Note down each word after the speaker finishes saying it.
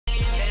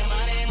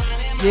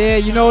Yeah,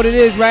 you know what it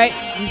is, right?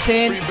 You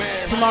saying?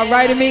 To my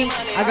right of me,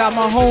 I got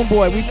my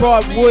homeboy. We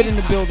brought Wood in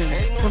the building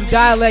from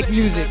Dialect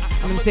Music. You know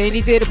what I'm saying?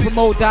 He's here to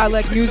promote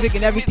Dialect Music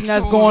and everything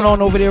that's going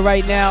on over there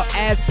right now,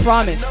 as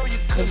promised. You know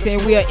what I'm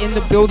saying? We are in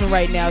the building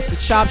right now. It's the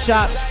Chop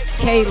Shop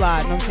KLI. You know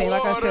what I'm saying?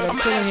 Like I said, I'm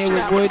chilling here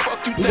with Wood.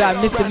 We got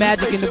Mr.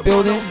 Magic in the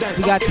building.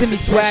 We got Timmy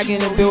Swagger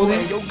in the building.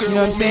 You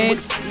know what I'm saying?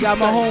 We got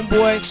my homeboy,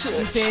 you know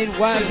what I'm saying,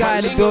 Wise Guy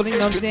in the building. You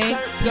know what I'm saying?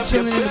 He's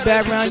chilling in the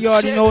background. You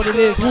already know what it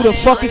is. Who the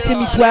fuck is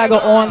Timmy Swagger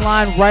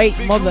online right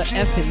mother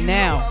effing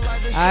now?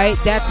 Alright,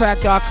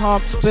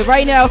 thatcrack.com. But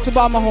right now it's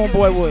about my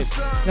homeboy Wood. You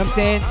know what I'm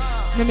saying?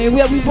 I mean,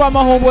 we brought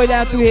my homeboy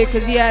down through here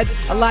because he had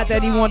a lot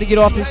that he wanted to get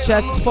off his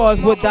chest as far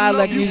as what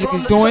Dialect Music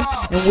is doing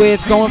and where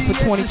it's going for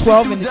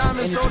 2012 and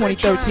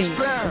 2013. You know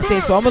what I'm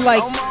saying? So I'm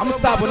gonna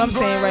stop what I'm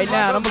saying right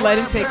now and I'm gonna let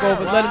him take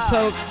over, let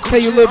him tell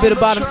you a little bit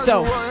about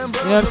himself. You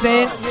know what I'm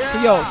saying?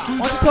 So yo,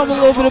 why don't you tell me a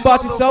little bit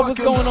about yourself?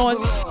 What's going on,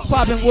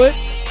 poppin' Wood?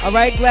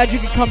 Alright, glad you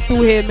could come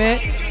through here, man.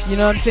 You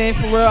know what I'm saying?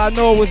 For real, I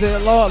know it was a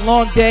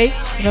long day. You know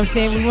what I'm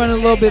saying? We running a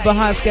little bit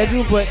behind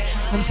schedule, but you know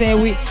what I'm saying?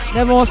 We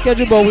never on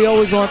schedule, but we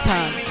always on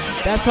time.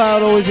 That's how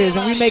it always is.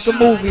 And we make a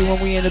movie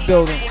when we in the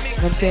building. You know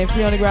what I'm saying?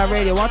 Free Underground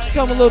Radio. Why don't you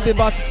tell me a little bit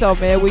about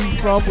yourself, man? Where you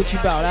from? What you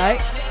about, alright?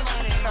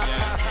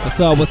 What's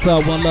up? What's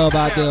up? One love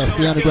out there.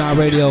 Free Underground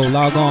Radio.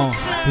 Log on.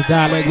 The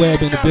Dialect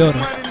Web in the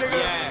building.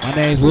 My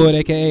name's Wood,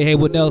 a.k.a.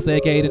 Haywood Nelson,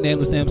 a.k.a. the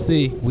Nameless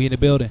MC. We in the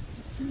building.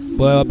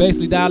 But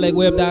basically,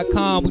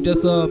 dialectweb.com, we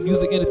just a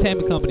music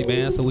entertainment company,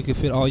 man, so we can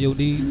fit all your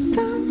needs.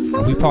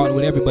 And we partner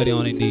with everybody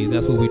on their needs.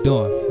 That's what we're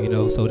doing, you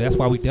know. So that's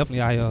why we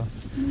definitely out here,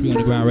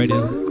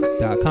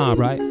 freeundergroundradio.com,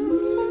 right?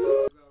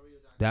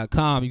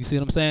 .com, you see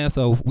what I'm saying?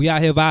 So we out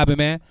here vibing,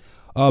 man.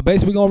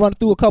 Basically, we're going to run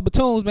through a couple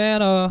tunes,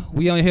 man.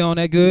 We on here on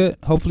that good.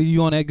 Hopefully,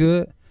 you on that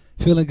good.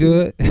 Feeling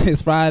good.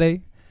 It's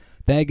Friday.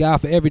 Thank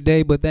God for every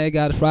day, but thank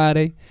God it's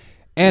Friday.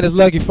 And it's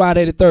Lucky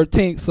Friday the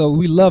 13th, so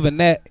we loving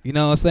that. You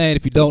know what I'm saying?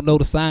 If you don't know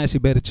the science, you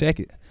better check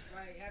it.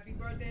 Right. Happy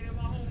birthday to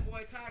my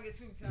homeboy Tiger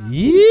too, Tom.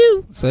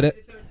 Yeah. So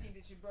that the 13th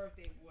is your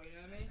birthday, boy. You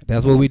know what I mean?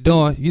 That's what we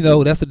doing. You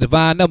know, that's a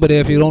divine number there.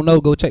 If you don't know,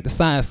 go check the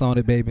science on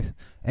it, baby.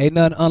 Ain't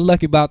nothing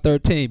unlucky about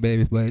 13,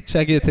 baby, but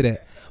check into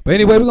that. But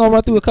anyway, we're going to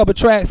run through a couple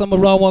tracks. I'm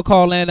going to run one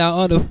called Land Down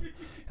Under and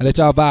let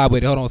y'all vibe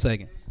with it. Hold on a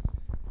second.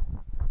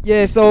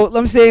 Yeah, so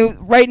let me say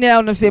right now,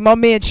 let me say my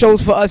man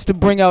chose for us to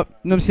bring up,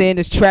 you know what I'm saying,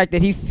 this track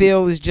that he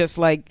feels is just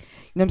like, you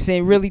know what I'm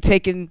saying, really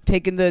taking the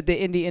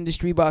indie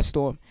industry by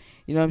storm.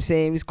 You know what I'm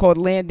saying? It's called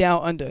Land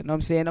Down Under. You know what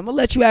I'm saying? I'm going to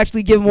let you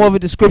actually give more of a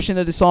description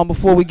of the song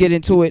before we get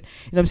into it.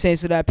 You know what I'm saying?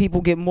 So that people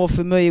get more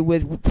familiar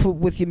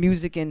with your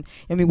music and,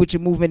 I mean, what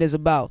your movement is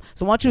about.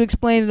 So why don't you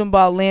explain to them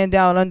about Land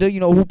Down Under, you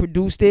know, who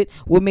produced it,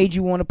 what made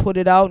you want to put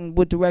it out, and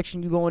what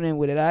direction you going in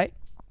with it, all right?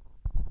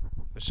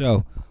 For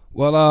sure.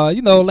 Well,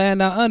 you know,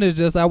 Land Down Under is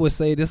just, I would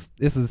say, this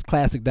is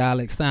classic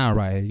dialect sound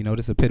right here. You know,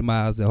 this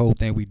epitomizes the whole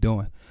thing we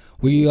doing.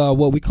 We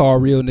what we call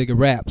real nigga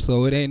rap,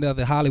 so it ain't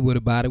nothing Hollywood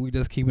about it. We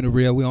just keeping it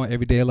real. We on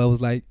everyday levels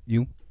like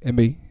you and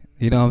me.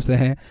 You know what I'm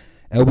saying?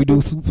 And we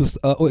do super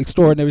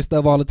extraordinary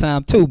stuff all the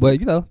time too. But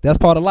you know, that's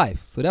part of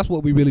life. So that's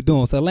what we really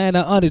doing. So Land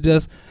Down Under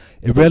just,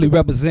 it really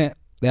represent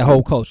that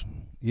whole culture.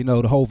 You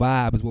know, the whole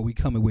vibe is what we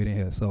coming with in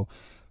here. So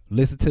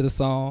listen to the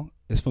song.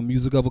 It's from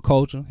Music of a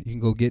Culture. You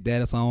can go get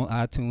that. It's on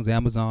iTunes,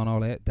 Amazon,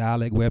 all that.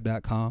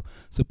 Dialectweb.com.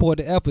 Support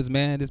the efforts,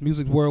 man. This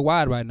music's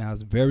worldwide right now.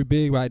 It's very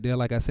big right there,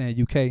 like I said,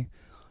 in UK.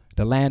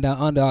 The Land Down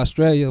Under,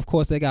 Australia, of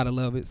course, they gotta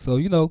love it. So,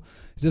 you know,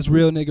 it's just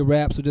real nigga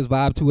rap, so just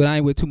vibe to it. I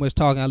ain't with too much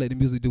talking. I let the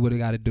music do what it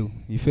gotta do.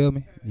 You feel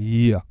me?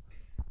 Yeah.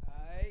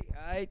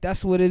 Alright,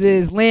 that's what it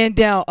is. Land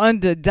Down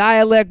Under,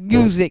 Dialect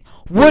Music.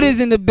 What is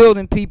in the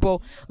building,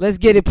 people? Let's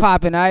get it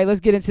popping, alright? Let's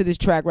get into this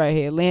track right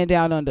here. Land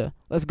Down Under.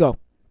 Let's go.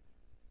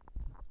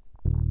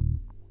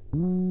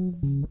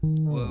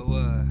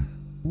 What?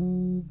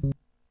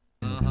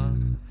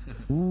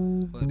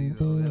 Funny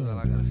though, that's all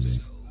I gotta say.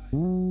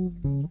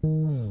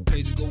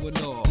 Pages going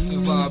off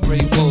and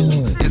vibrate whoa.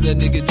 Is that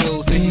nigga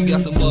Joe say he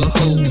got some mud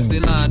hoes? They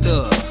lined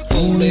up.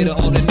 Phone later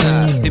on the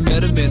night. He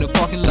met him in the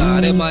parking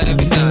lot at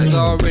Miami Nights.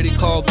 Already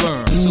called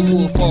burn, so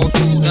we'll fall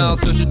through. Now I'm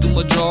searching through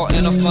my drawer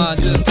and I find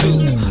just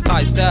two.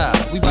 Lifestyle,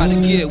 we bout to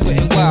get wet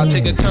and wild,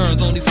 taking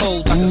turns on these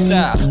hoes like a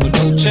style. With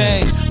no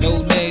change,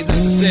 no names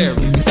necessary.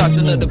 We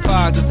sizing up the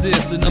pie cause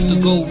it's enough to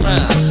go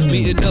round.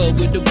 Meeting up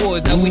with the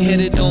boys, now we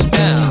headed on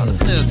down. The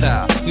Slim's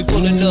house, we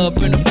pulling up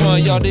in the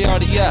front yard, they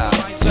already out.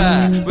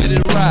 Slide,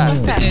 ready to ride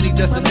to any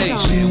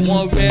destination.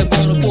 One red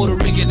bone, a Puerto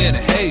Rican and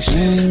a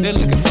Haitian. They're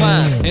looking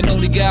fine and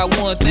only got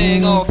one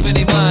thing off in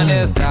their mind,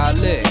 that's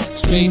dialect.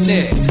 Straight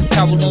neck,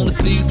 towel on the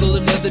seat so the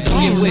leather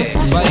don't get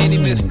wet. By any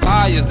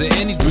misfires or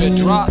any grit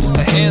drop,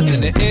 her hands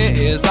in the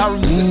air as I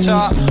remove the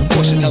top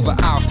portion of her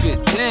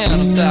outfit. Damn,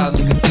 I'm down,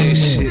 look at this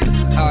shit.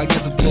 I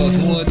guess a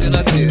plus one, then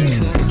I did it. You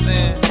know what I'm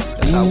saying?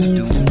 That's how we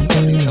do it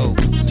for these hoes.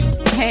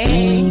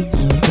 Hey.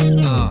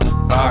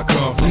 I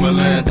come from a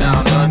land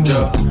down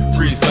under.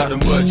 Freeze got them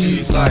butt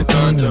cheese like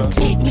thunder.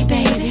 Take me,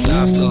 baby.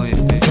 Nah, slow it,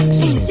 baby.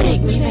 Please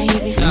take me,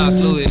 baby. Nah,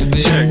 slow it,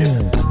 baby. Check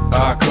it.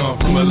 I come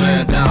from a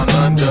land down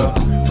under.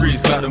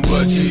 Freeze got them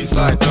butt cheese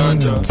like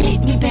thunder.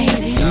 Take me,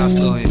 baby. Nah,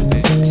 slow it,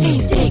 baby.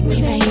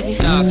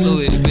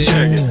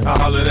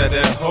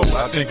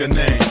 I think her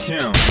name Kim.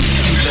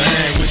 Used to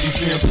hang with these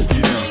simple,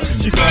 you know.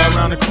 She go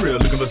around the crib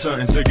looking for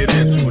something to get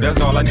into.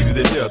 That's all I needed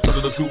to hear. Told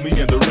her to scoop me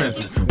in the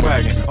rental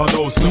wagon.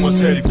 Although slim was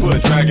steady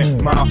foot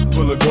dragging. Mouth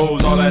full of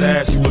goals, all that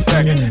ass she was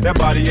packing. That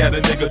body had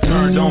a nigga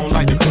turned on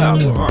like the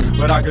clapper,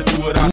 But I could do it.